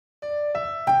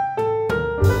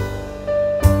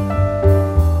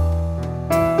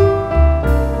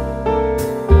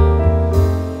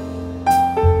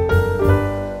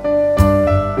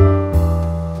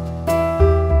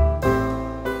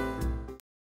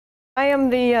I am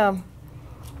the,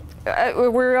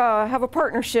 we have a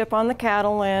partnership on the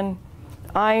cattle, and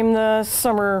I'm the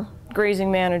summer grazing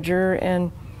manager,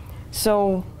 and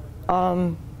so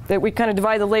that we kind of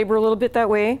divide the labor a little bit that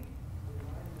way.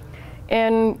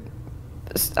 And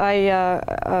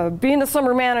I, being the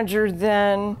summer manager,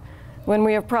 then when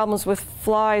we have problems with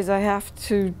flies, I have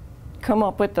to come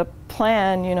up with a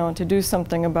plan, you know, to do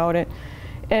something about it.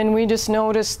 And we just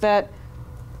noticed that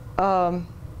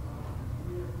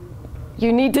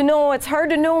you need to know, it's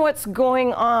hard to know what's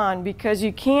going on, because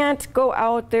you can't go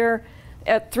out there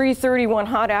at 3:30 one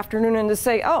hot afternoon and to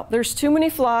say, oh, there's too many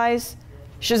flies,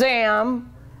 Shazam.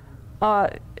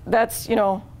 That's, you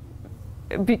know,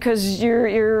 because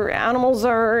your animals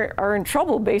are in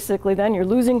trouble, basically. Then you're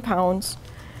losing pounds.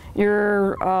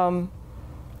 You're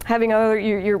having other,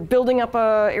 you're building up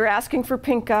you're asking for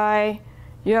pink eye.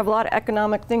 You have a lot of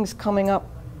economic things coming up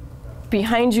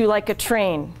behind you like a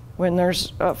train when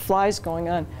there's flies going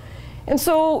on. And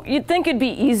so you'd think it'd be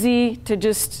easy to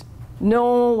just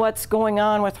know what's going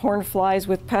on with horned flies,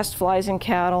 with pest flies in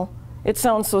cattle. It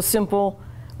sounds so simple.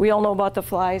 We all know about the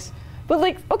flies. But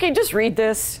like, okay, just read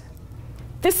this.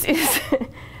 This is,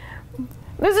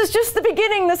 this is just the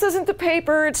beginning. This isn't the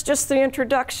paper. It's just the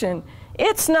introduction.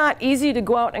 It's not easy to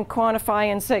go out and quantify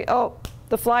and say, oh,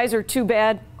 the flies are too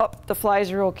bad. Oh, the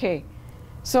flies are okay.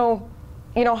 So,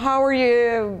 you know, how are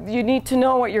you? You need to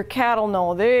know what your cattle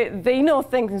know. They know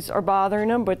things are bothering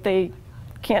them, but they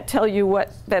can't tell you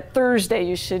what that Thursday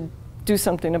you should do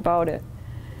something about it.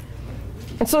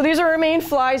 And so these are our main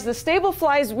flies. The stable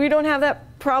flies, we don't have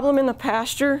that problem in the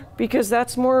pasture, because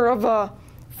that's more of a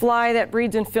fly that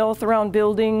breeds in filth around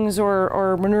buildings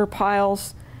or manure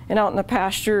piles, and out in the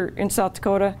pasture in South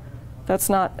Dakota, that's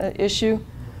not an issue.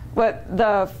 But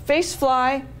the face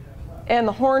fly and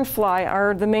the horned fly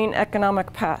are the main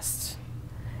economic pests.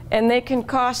 And they can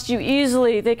cost you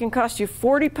easily, they can cost you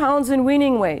 40 pounds in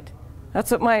weaning weight.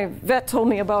 That's what my vet told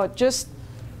me about just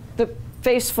the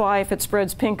face fly if it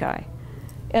spreads pink eye.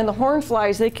 And the horned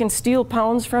flies, they can steal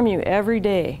pounds from you every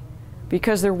day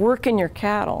because they're working your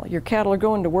cattle. Your cattle are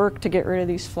going to work to get rid of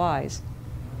these flies.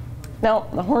 Now,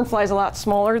 the horned fly is a lot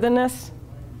smaller than this,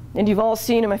 and you've all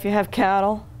seen them if you have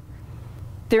cattle.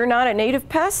 They're not a native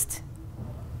pest,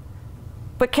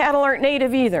 but cattle aren't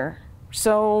native either.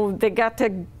 So they got to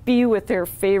be with their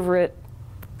favorite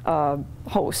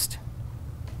host.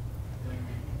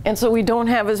 And so we don't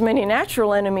have as many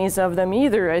natural enemies of them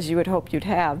either as you would hope you'd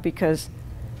have, because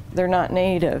they're not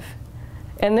native.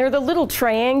 And they're the little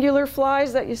triangular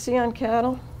flies that you see on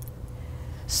cattle.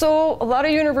 So a lot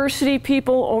of university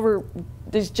people over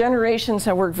these generations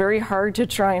have worked very hard to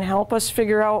try and help us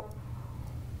figure out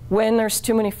when there's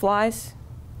too many flies,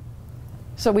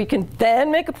 so we can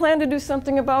then make a plan to do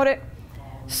something about it.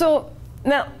 So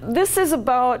now this is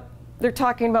about, they're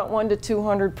talking about 1 to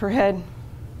 200 per head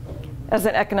as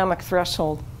an economic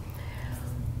threshold.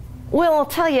 Well, I'll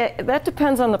tell you, that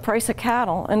depends on the price of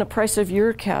cattle and the price of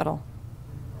your cattle.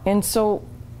 And so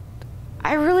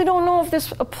I really don't know if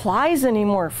this applies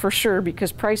anymore for sure,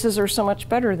 because prices are so much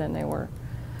better than they were.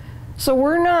 So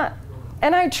we're not,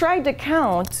 and I tried to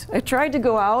count. I tried to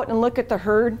go out and look at the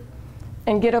herd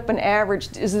and get up an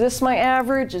average. Is this my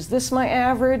average? Is this my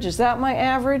average? Is that my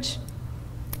average?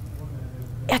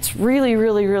 It's really,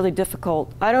 really, really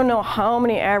difficult. I don't know how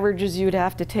many averages you'd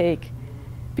have to take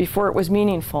before it was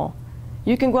meaningful.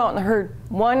 You can go out in the herd.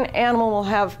 One animal will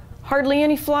have hardly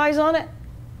any flies on it,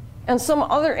 and some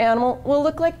other animal will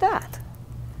look like that.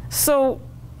 So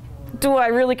do I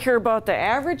really care about the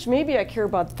average? Maybe I care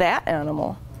about that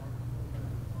animal.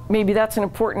 Maybe that's an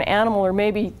important animal, or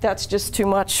maybe that's just too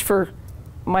much for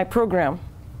my program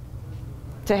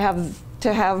to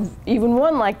have even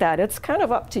one like that. It's kind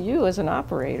of up to you as an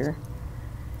operator.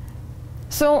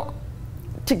 So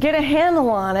to get a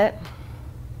handle on it,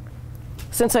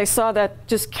 since I saw that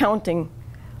just counting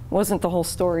wasn't the whole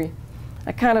story,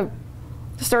 I kind of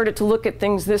started to look at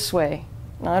things this way.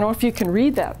 Now, I don't know if you can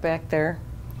read that back there,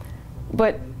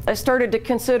 but I started to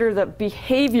consider the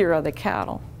behavior of the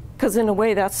cattle, because in a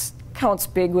way that counts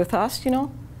big with us, you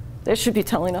know. They should be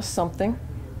telling us something.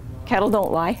 Cattle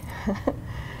don't lie.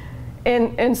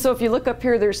 And so if you look up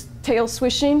here, there's tail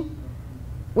swishing,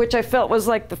 which I felt was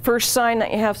like the first sign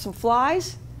that you have some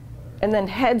flies. And then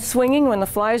head swinging. When the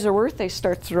flies are worth, they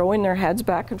start throwing their heads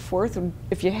back and forth. And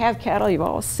if you have cattle, you've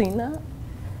always seen that.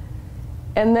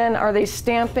 And then are they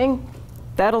stamping?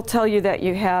 That'll tell you that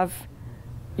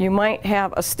you might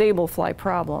have a stable fly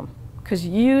problem, because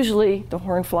usually the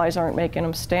horned flies aren't making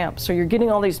them stamp. So you're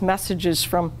getting all these messages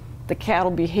from the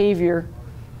cattle behavior.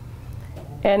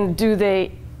 And do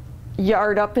they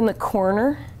yard up in the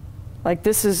corner? Like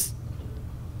this is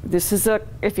this is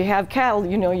if you have cattle,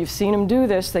 you know, you've seen them do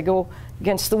this. They go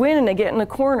against the wind and they get in the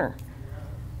corner.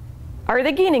 Are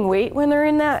they gaining weight when they're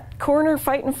in that corner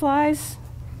fighting flies?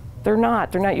 They're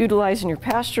not. They're not utilizing your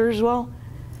pasture as well.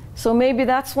 So maybe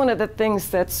that's one of the things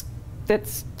that's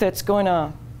going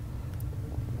to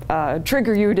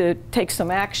trigger you to take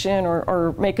some action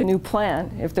or make a new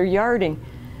plan. If they're yarding,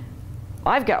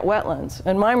 I've got wetlands,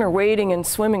 and mine are wading and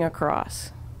swimming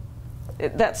across.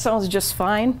 That sounds just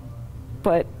fine,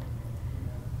 but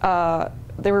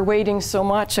they were wading so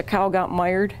much, a cow got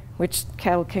mired, which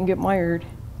cattle can get mired,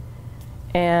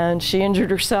 and she injured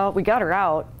herself. We got her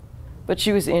out, but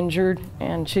she was injured,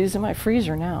 and she's in my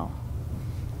freezer now.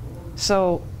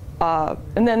 So,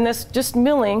 and then this just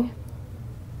milling,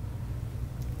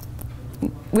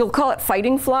 we'll call it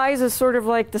fighting flies is sort of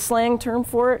like the slang term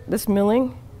for it, this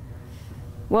milling.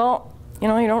 Well, you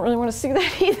know, you don't really want to see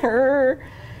that either.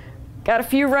 Got a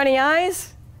few runny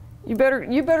eyes? You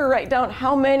better write down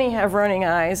how many have running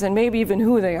eyes and maybe even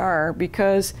who they are,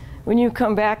 because when you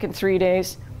come back in 3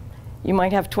 days, you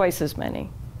might have twice as many.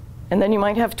 And then you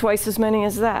might have twice as many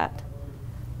as that.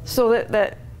 So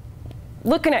that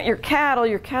looking at your cattle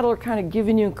are kind of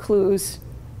giving you clues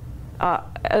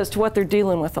as to what they're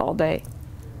dealing with all day.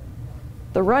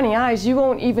 The runny eyes, you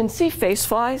won't even see face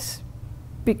flies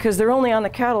because they're only on the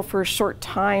cattle for a short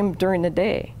time during the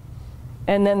day.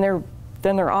 And then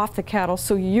they're off the cattle,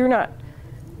 so you're not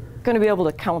going to be able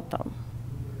to count them.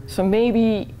 So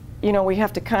maybe, you know, we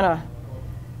have to kind of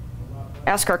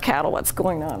ask our cattle what's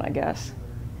going on, I guess.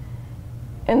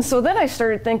 And so then I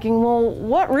started thinking, well,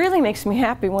 what really makes me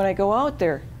happy when I go out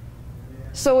there?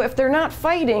 So if they're not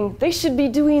fighting, they should be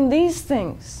doing these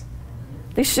things.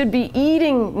 They should be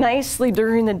eating nicely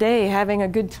during the day, having a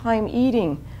good time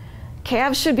eating.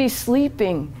 Calves should be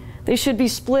sleeping. They should be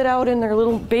split out in their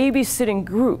little babysitting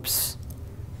groups,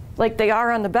 like they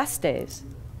are on the best days.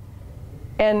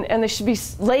 And they should be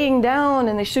laying down,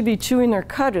 and they should be chewing their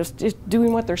cud, just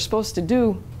doing what they're supposed to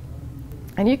do.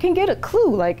 And you can get a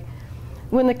clue, like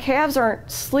when the calves aren't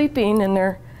sleeping and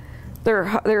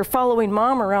they're following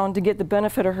mom around to get the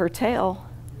benefit of her tail,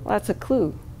 well, that's a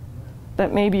clue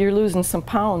that maybe you're losing some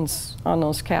pounds on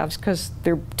those calves because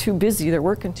they're too busy, they're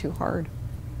working too hard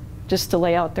just to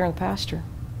lay out there in the pasture.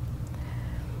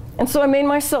 And so I made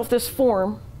myself this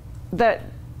form that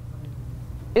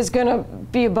is going to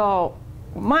be about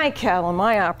my cattle and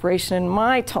my operation and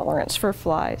my tolerance for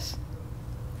flies.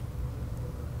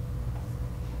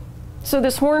 So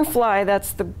this horn fly,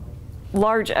 that's the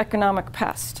large economic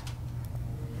pest.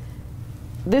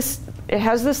 It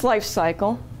has this life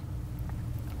cycle.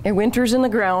 It winters in the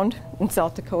ground in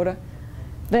South Dakota.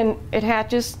 Then it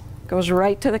hatches, goes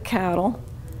right to the cattle,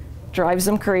 drives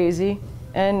them crazy.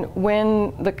 And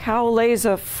when the cow lays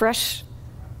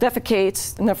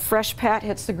defecates and the fresh pat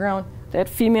hits the ground, that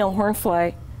female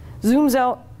hornfly zooms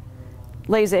out,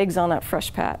 lays eggs on that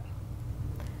fresh pat.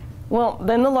 Well,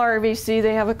 then the larvae, see,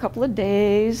 they have a couple of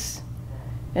days,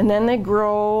 and then they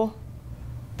grow.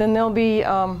 Then they'll be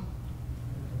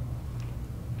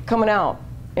coming out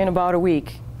in about a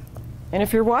week. And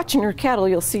if you're watching your cattle,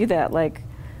 you'll see that, like,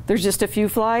 there's just a few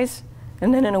flies,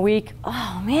 and then in a week,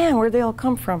 oh man, where'd they all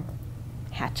come from?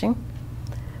 Hatching.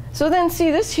 So then,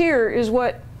 see, this here is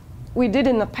what we did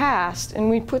in the past, and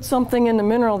we put something in the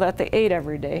mineral that they ate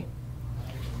every day.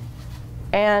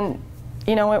 And,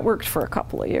 you know, it worked for a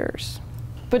couple of years.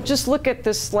 But just look at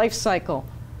this life cycle.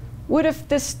 What if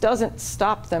this doesn't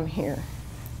stop them here?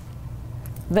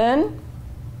 Then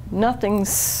nothing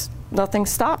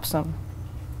stops them.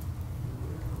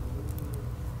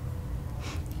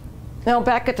 Now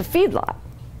back at the feedlot,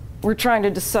 we're trying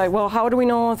to decide, well, how do we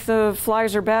know if the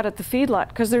flies are bad at the feedlot?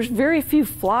 Because there's very few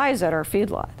flies at our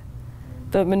feedlot.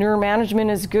 The manure management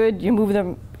is good. You move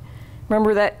them.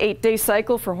 Remember that 8-day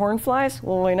cycle for horn flies?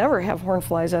 Well, we never have horn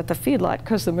flies at the feedlot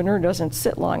because the manure doesn't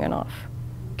sit long enough.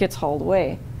 It gets hauled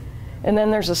away. And then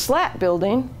there's a slat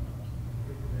building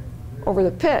over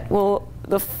the pit. Well,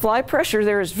 the fly pressure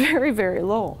there is very, very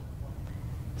low.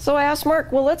 So I asked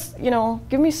Mark, well, let's, you know,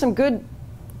 give me some good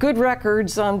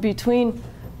records on between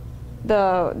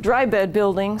the dry bed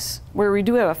buildings where we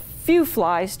do have a few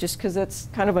flies just because that's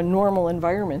kind of a normal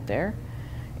environment there,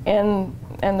 and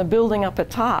the building up at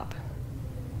top.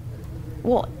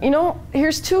 Well, you know,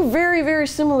 here's two very, very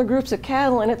similar groups of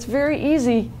cattle, and it's very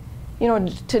easy, you know,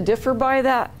 to differ by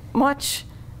that much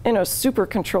in a super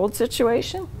controlled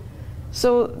situation.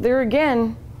 So there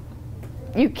again,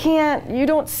 you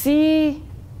don't see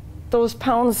those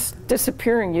pounds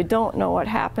disappearing. You don't know what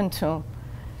happened to them.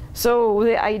 So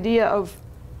the idea of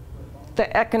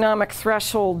the economic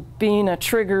threshold being a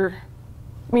trigger,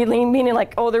 meaning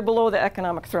like, oh, they're below the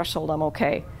economic threshold, I'm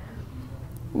okay.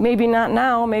 maybe not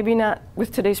now, maybe not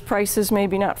with today's prices,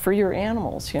 maybe not for your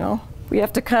animals, you know. We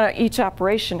have to kind of, each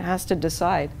operation has to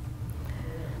decide.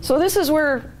 So this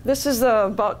is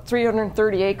about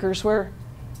 330 acres where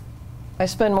I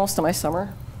spend most of my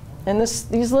summer. And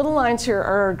these little lines here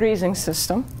are our grazing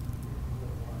system.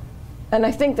 And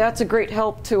I think that's a great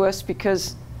help to us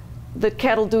because the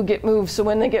cattle do get moved. So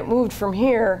when they get moved from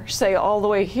here, say all the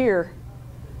way here,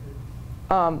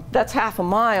 that's half a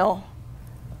mile.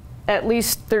 At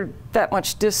least they're that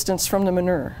much distance from the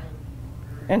manure.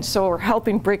 And so we're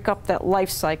helping break up that life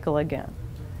cycle again.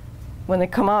 When they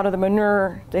come out of the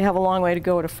manure, they have a long way to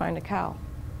go to find a cow.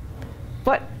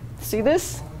 But see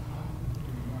this?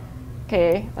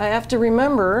 Okay, I have to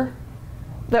remember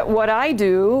that what I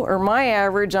do, or my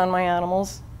average on my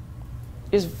animals,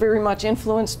 is very much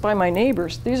influenced by my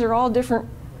neighbors. These are all different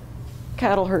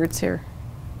cattle herds here,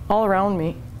 all around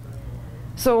me.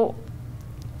 So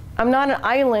I'm not an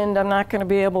island. I'm not going to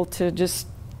be able to just,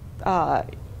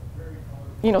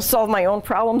 you know, solve my own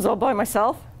problems all by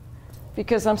myself,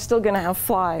 because I'm still going to have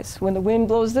flies. When the wind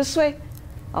blows this way,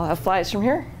 I'll have flies from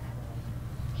here,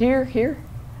 here, here,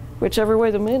 whichever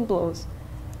way the wind blows.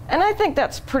 And I think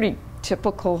that's pretty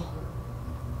typical.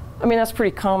 I mean, that's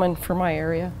pretty common for my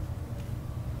area.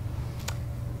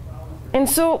 And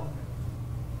so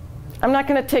I'm not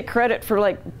going to take credit for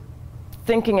like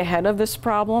thinking ahead of this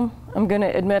problem. I'm going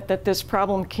to admit that this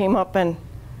problem came up and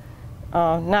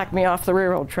knocked me off the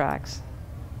railroad tracks.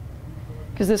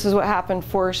 Because this is what happened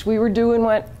for us. We were doing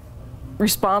what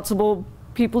responsible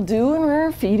people do, and we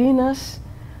were feeding us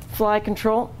fly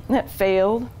control, and that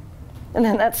failed. And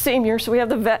then that same year, so we have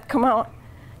the vet come out,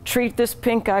 treat this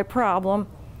pink eye problem,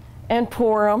 and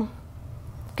pour them.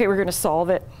 Okay, we're going to solve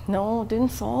it. No,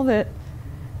 didn't solve it.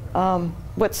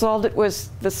 What solved it was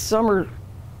the summer,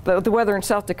 the weather in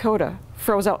South Dakota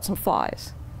froze out some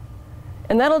flies.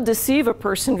 And that'll deceive a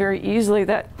person very easily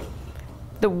that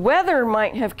the weather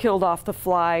might have killed off the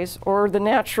flies, or the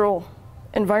natural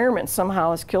environment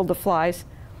somehow has killed the flies,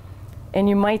 and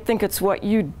you might think it's what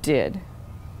you did.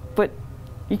 But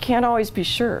you can't always be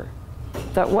sure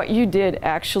that what you did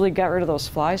actually got rid of those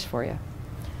flies for you.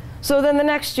 So then the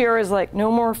next year is like,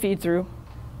 no more feed through.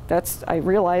 I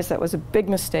realized that was a big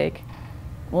mistake.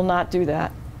 We'll not do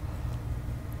that.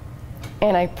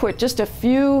 And I put just a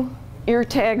few ear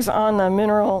tags on the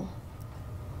mineral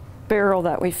barrel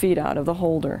that we feed out of the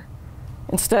holder,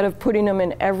 instead of putting them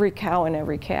in every cow and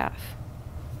every calf.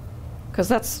 Because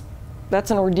that's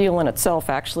an ordeal in itself,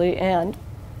 actually. And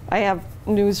I have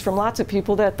news from lots of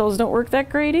people that those don't work that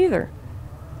great either.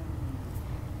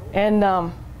 And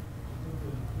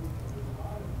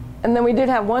then we did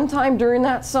have one time during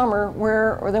that summer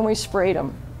where then we sprayed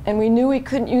them. And we knew we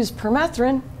couldn't use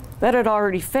permethrin. That had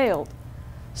already failed.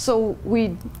 So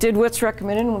we did what's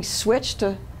recommended, and we switched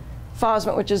to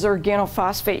phosmet, which is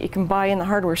organophosphate you can buy in the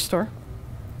hardware store.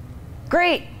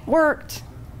 Great, worked.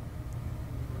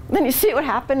 Then you see what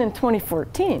happened in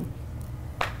 2014.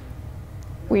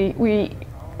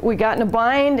 We got in a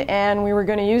bind, and we were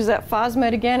going to use that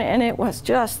phosmet again, and it was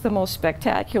just the most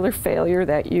spectacular failure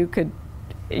that you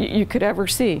could ever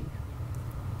see.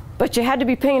 But you had to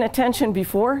be paying attention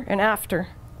before and after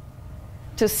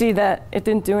to see that it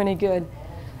didn't do any good.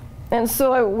 And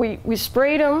so we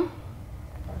sprayed them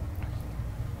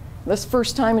this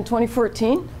first time in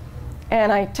 2014,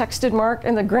 and I texted Mark,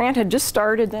 and the grant had just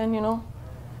started then, you know.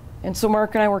 And so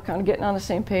Mark and I were kind of getting on the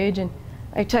same page, and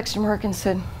I texted Mark and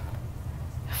said,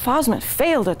 phosmet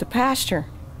failed at the pasture.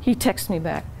 He texted me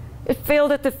back, it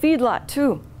failed at the feedlot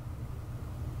too.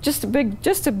 Just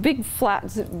a big flat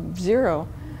zero.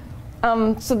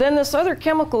 So then this other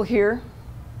chemical here,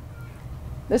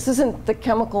 this isn't the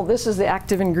chemical, this is the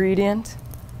active ingredient,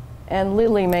 and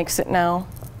Lilly makes it now.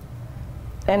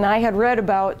 And I had read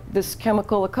about this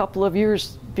chemical a couple of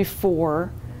years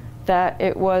before, that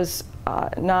it was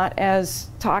not as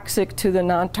toxic to the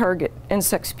non-target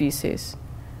insect species.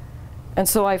 And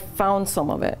so I found some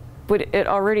of it, but it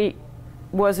already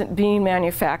wasn't being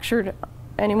manufactured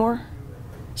anymore.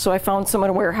 So I found some in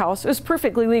a warehouse. It was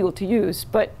perfectly legal to use,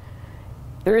 but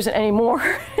there isn't any more,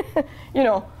 you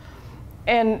know.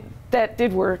 And that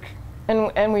did work.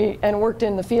 And worked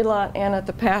in the feedlot and at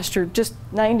the pasture, just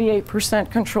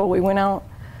 98% control. We went out,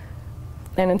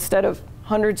 and instead of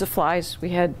hundreds of flies, we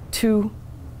had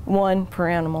 1 per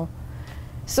animal.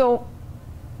 So,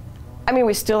 I mean,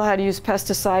 we still had to use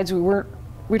pesticides.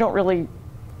 We don't really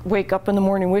wake up in the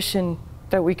morning wishing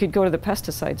that we could go to the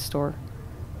pesticide store,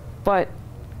 but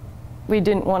we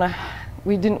didn't want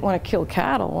to kill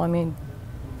cattle. I mean,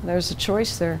 there's a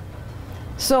choice there.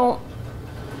 So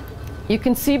you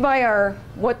can see by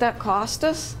what that cost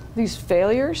us, these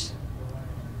failures.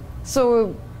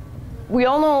 So we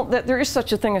all know that there is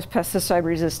such a thing as pesticide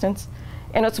resistance,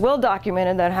 and it's well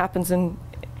documented that happens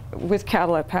with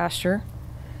cattle at pasture.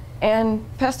 And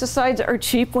pesticides are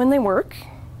cheap when they work,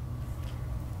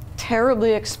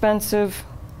 terribly expensive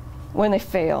when they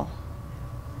fail.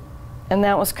 And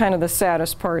that was kind of the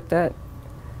saddest part, that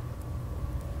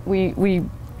we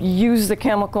use the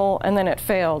chemical and then it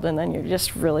failed, and then you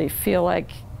just really feel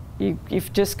like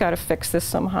you've just got to fix this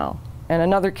somehow. And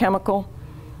another chemical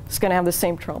is going to have the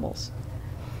same troubles.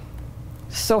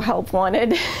 So help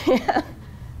wanted.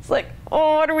 It's like,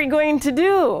 oh, what are we going to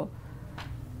do?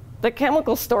 The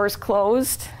chemical store's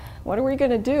closed. What are we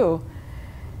going to do?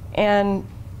 And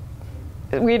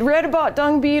we'd read about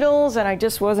dung beetles, and I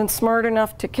just wasn't smart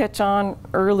enough to catch on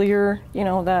earlier, you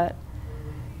know, that.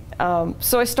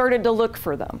 So I started to look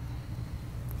for them.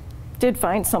 Did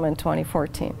find some in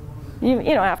 2014, you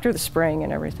know, after the spraying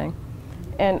and everything.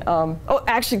 And, oh,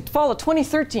 actually, fall of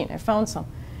 2013, I found some.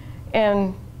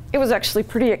 And it was actually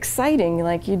pretty exciting.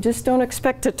 Like, you just don't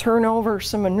expect to turn over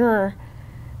some manure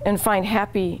and find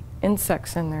happy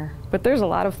insects in there. But there's a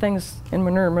lot of things in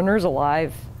manure. Manure's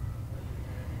alive.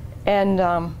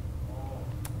 And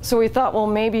so we thought, well,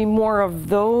 maybe more of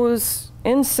those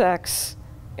insects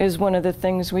is one of the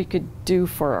things we could do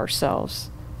for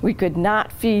ourselves. We could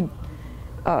not feed,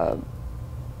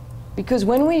 because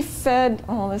when we fed,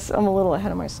 oh, I'm a little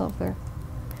ahead of myself there.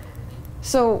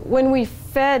 So when we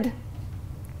fed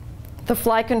the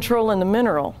fly control and the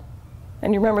mineral,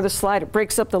 and you remember the slide, it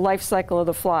breaks up the life cycle of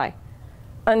the fly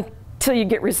until you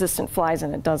get resistant flies,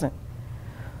 and it doesn't.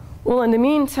 Well, in the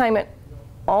meantime, it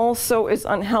also is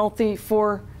unhealthy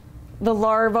for the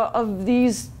larvae of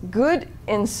these good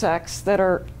insects that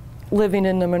are living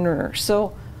in the manure.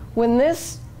 So when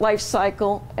this life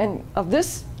cycle of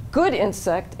this good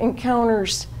insect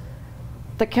encounters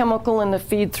the chemical in the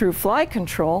feed through fly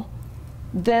control,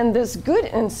 then this good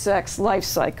insect's life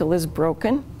cycle is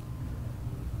broken.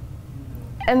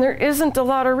 And there isn't a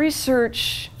lot of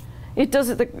research. It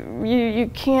doesn't, you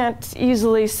can't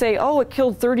easily say, oh, it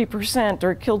killed 30%,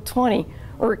 or it killed 20,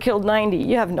 or it killed 90.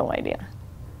 You have no idea.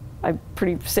 I'm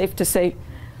pretty safe to say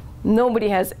nobody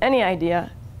has any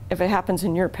idea if it happens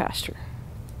in your pasture.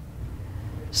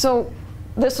 So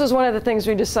this was one of the things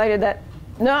we decided that,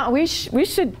 no, we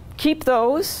should keep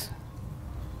those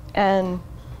and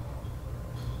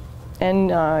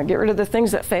get rid of the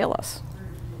things that fail us.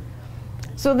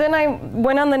 So then I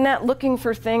went on the net looking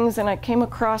for things, and I came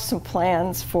across some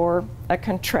plans for a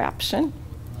contraption.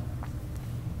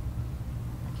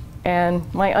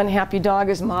 And my unhappy dog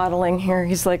is modeling here.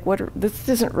 He's like, this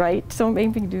isn't right, so maybe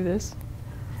we can do this.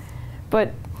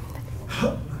 But,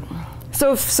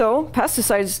 so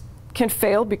pesticides can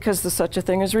fail because there's such a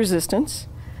thing as resistance.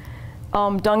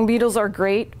 Dung beetles are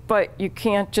great, but you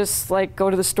can't just like go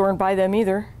to the store and buy them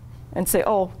either and say,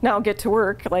 oh, now get to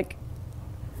work. Like,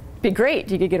 be great.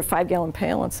 You could get a 5-gallon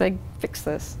pail and say, fix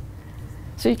this.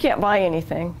 So you can't buy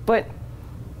anything. But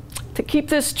to keep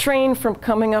this train from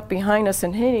coming up behind us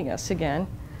and hitting us again,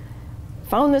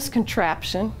 found this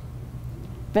contraption,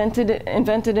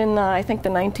 invented in, I think, the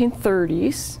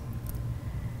 1930s.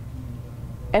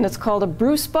 And it's called a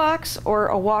Bruce box, or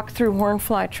a walk-through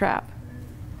hornfly trap.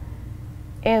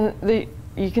 And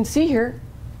you can see here,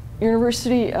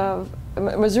 University of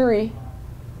Missouri,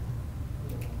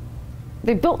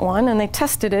 they built one and they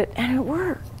tested it, and it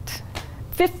worked.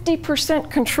 50%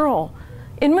 control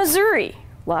in Missouri.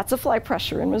 Lots of fly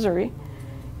pressure in Missouri.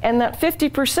 And that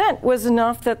 50% was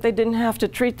enough that they didn't have to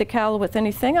treat the cattle with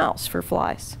anything else for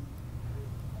flies.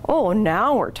 Oh,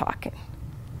 now we're talking.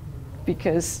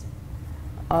 Because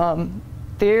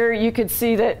there you could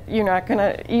see that you're not going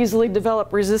to easily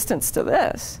develop resistance to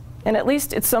this. And at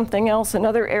least it's something else,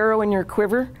 another arrow in your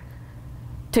quiver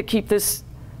to keep this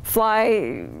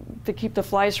to keep the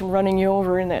flies from running you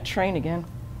over in that train again.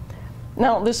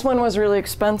 Now, this one was really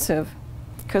expensive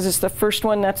because it's the first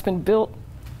one that's been built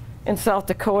in South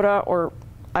Dakota, or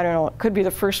I don't know, it could be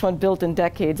the first one built in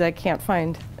decades. I can't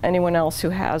find anyone else who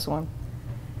has one.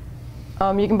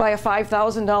 You can buy a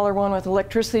 $5,000 one with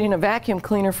electricity and a vacuum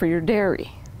cleaner for your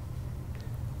dairy.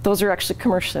 Those are actually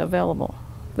commercially available.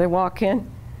 They walk in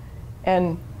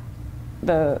and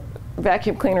the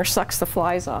vacuum cleaner sucks the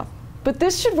flies off. But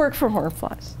this should work for horn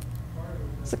flies.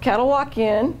 So cattle walk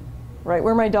in, right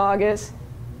where my dog is.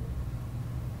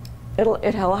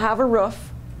 It'll have a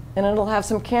roof, and it'll have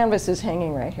some canvases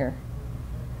hanging right here.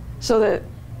 So that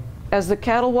as the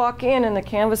cattle walk in and the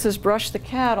canvases brush the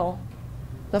cattle,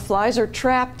 the flies are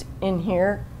trapped in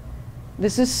here.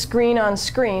 This is screen on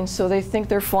screen, so they think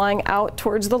they're flying out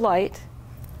towards the light.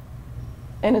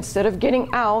 And instead of getting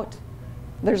out,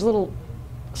 there's little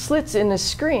slits in the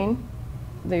screen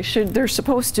they're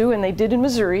supposed to, and they did in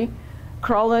Missouri,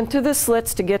 crawl into the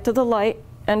slits to get to the light,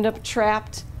 end up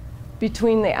trapped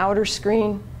between the outer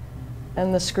screen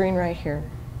and the screen right here.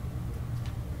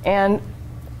 And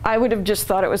I would have just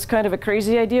thought it was kind of a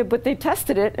crazy idea, but they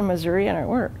tested it in Missouri and it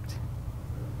worked.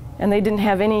 And they didn't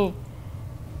have any,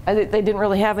 they didn't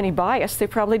really have any bias. They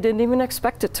probably didn't even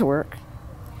expect it to work,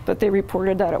 but they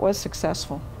reported that it was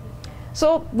successful.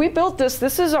 So we built this.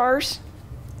 This is ours.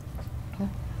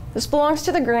 This belongs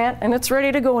to the grant, and it's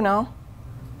ready to go now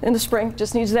in the spring.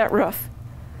 Just needs that roof.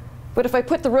 But if I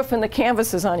put the roof and the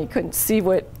canvases on, you couldn't see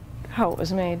how it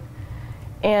was made.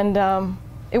 And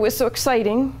it was so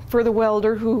exciting for the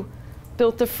welder who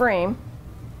built the frame.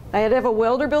 I had to have a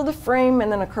welder build the frame and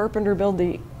then a carpenter build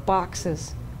the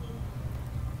boxes.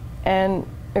 And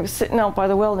it was sitting out by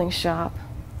the welding shop.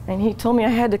 And he told me I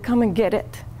had to come and get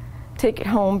it, take it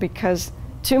home, because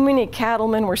too many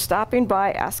cattlemen were stopping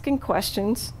by asking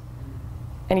questions,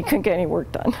 and he couldn't get any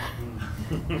work done.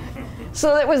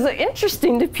 So it was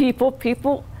interesting to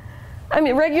people, I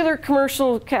mean, regular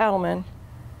commercial cattlemen.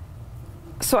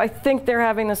 So I think they're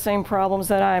having the same problems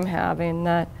that I'm having,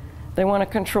 that they want to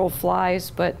control flies,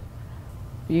 but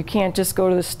you can't just go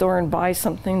to the store and buy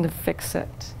something to fix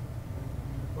it.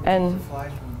 What and keeps the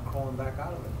flies from crawling back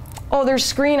out of it? Oh, there's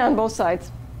screen on both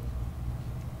sides.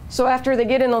 So after they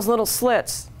get in those little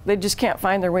slits, they just can't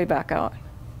find their way back out.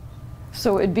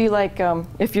 So it'd be like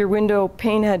if your window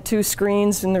pane had 2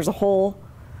 screens and there's a hole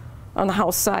on the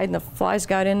house side and the flies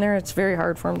got in there, it's very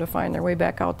hard for them to find their way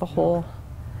back out the hole.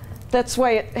 That's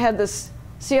why it had this,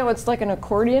 see how it's like an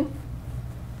accordion?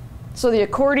 So the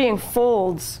accordion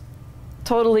folds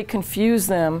totally confuse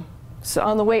them. So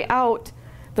on the way out,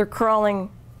 they're crawling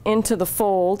into the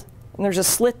fold, and there's a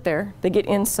slit there. They get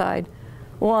inside.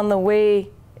 Well, on the way,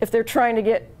 if they're trying to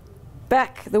get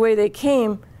back the way they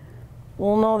came,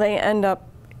 well, no, they end up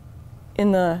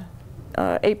in the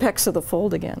apex of the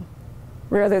fold again,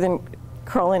 rather than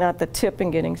crawling at the tip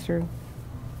and getting through.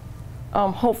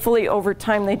 Hopefully, over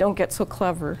time, they don't get so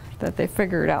clever that they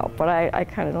figure it out, but I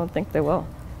kind of don't think they will.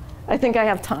 I think I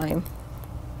have time.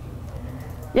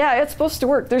 Yeah, it's supposed to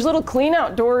work. There's little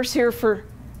clean-out doors here for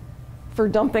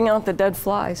dumping out the dead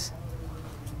flies.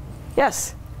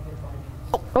 Yes?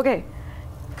 Oh, okay.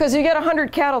 Because you get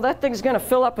 100 cattle, that thing's going to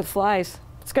fill up with flies.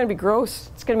 It's going to be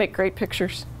gross. It's going to make great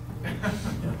pictures.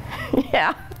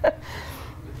 Yeah.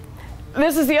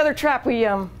 This is the other trap we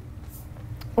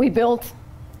built,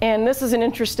 and this is an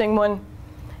interesting one.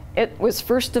 It was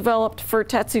first developed for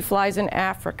tsetse flies in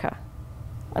Africa.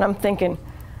 And I'm thinking,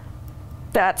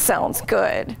 that sounds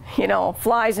good. You know,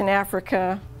 flies in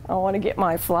Africa, I want to get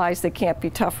my flies. They can't be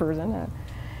tougher than that.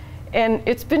 And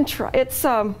it's been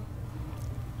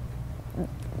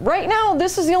right now,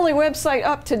 this is the only website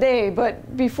up today,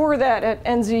 but before that at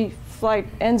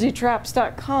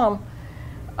nztraps.com,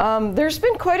 there's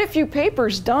been quite a few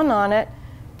papers done on it.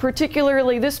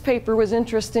 Particularly this paper was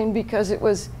interesting because it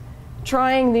was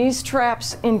trying these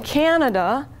traps in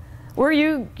Canada, where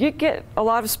you get a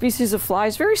lot of species of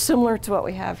flies, very similar to what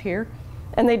we have here.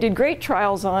 And they did great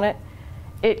trials on it.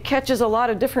 It catches a lot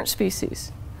of different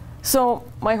species. So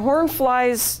my horn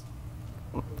flies,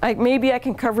 maybe I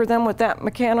can cover them with that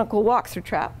mechanical walk-through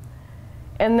trap.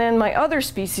 And then my other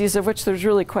species, of which there's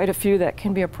really quite a few that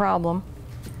can be a problem,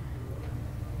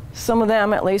 some of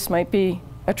them at least might be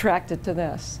attracted to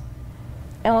this.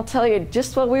 And I'll tell you,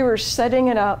 just while we were setting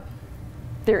it up,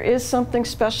 there is something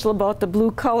special about the blue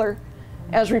color,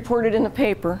 as reported in the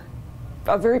paper,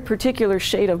 a very particular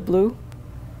shade of blue.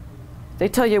 They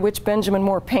tell you which Benjamin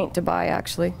Moore paint to buy,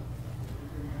 actually.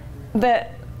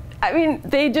 That, I mean,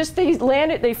 they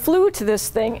landed, they flew to this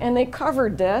thing and they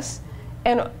covered this,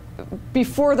 and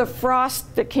before the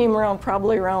frost that came around,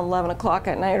 probably around 11 o'clock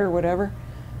at night or whatever,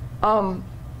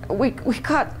 we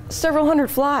caught several hundred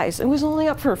flies. It was only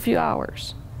up for a few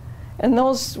hours. And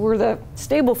those were the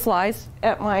stable flies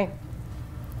at my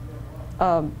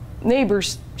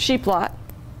neighbor's sheep lot.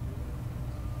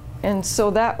 And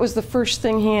so that was the first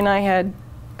thing he and I had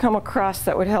come across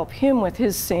that would help him with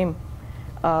his same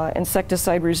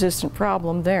insecticide-resistant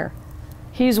problem there.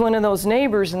 He's one of those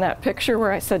neighbors in that picture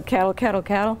where I said cattle, cattle,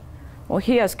 cattle. Well,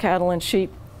 he has cattle and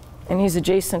sheep, and he's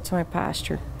adjacent to my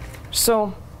pasture.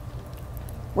 So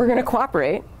we're going to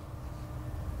cooperate.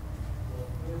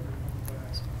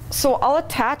 So I'll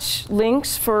attach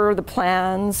links for the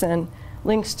plans and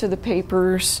links to the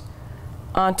papers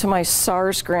onto my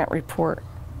SARS grant report,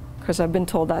 because I've been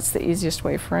told that's the easiest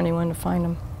way for anyone to find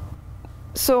them.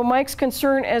 So Mike's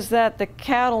concern is that the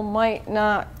cattle might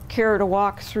not care to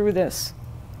walk through this.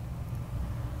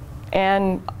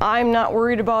 And I'm not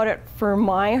worried about it for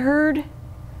my herd,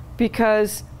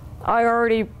 because I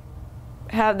already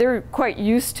they're quite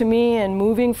used to me and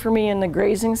moving for me in the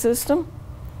grazing system.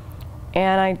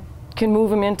 And I can move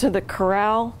them into the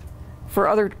corral for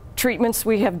other treatments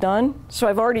we have done. So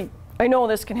I know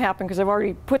this can happen because I've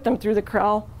already put them through the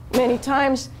corral many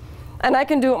times. And I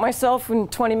can do it myself in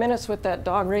 20 minutes with that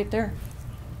dog right there.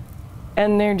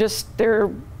 And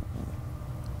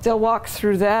they'll walk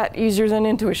through that easier than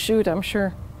into a chute, I'm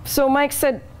sure. So Mike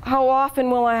said, how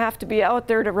often will I have to be out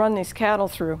there to run these cattle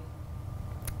through?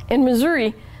 In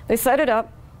Missouri, they set it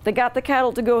up. They got the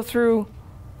cattle to go through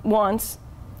once,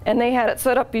 and they had it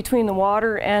set up between the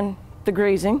water and the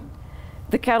grazing.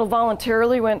 The cattle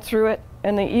voluntarily went through it,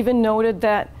 and they even noted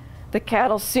that the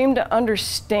cattle seemed to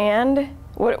understand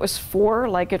what it was for,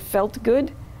 like it felt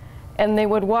good, and they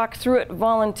would walk through it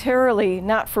voluntarily,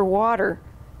 not for water,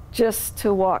 just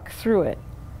to walk through it.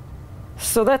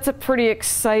 So that's a pretty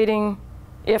exciting,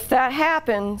 if that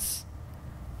happens,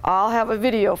 I'll have a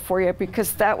video for you,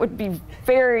 because that would be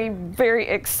very, very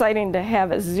exciting to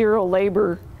have a zero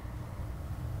labor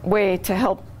way to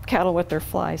help cattle with their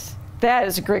flies. That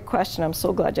is a great question. I'm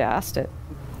so glad you asked it.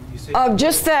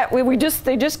 Just that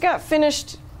they just got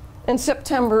finished in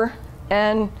September,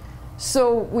 and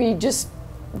so we just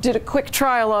did a quick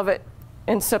trial of it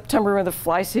in September when the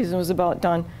fly season was about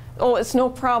done. Oh, it's no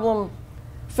problem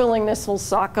filling this whole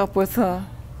sock up with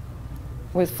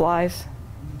flies.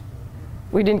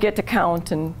 We didn't get to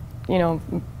count and, you know,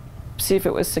 see if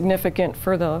it was significant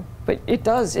for the, but it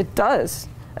does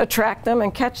attract them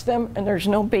and catch them, and there's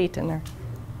no bait in there,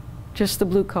 just the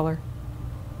blue color.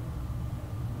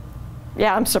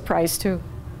 Yeah, I'm surprised too.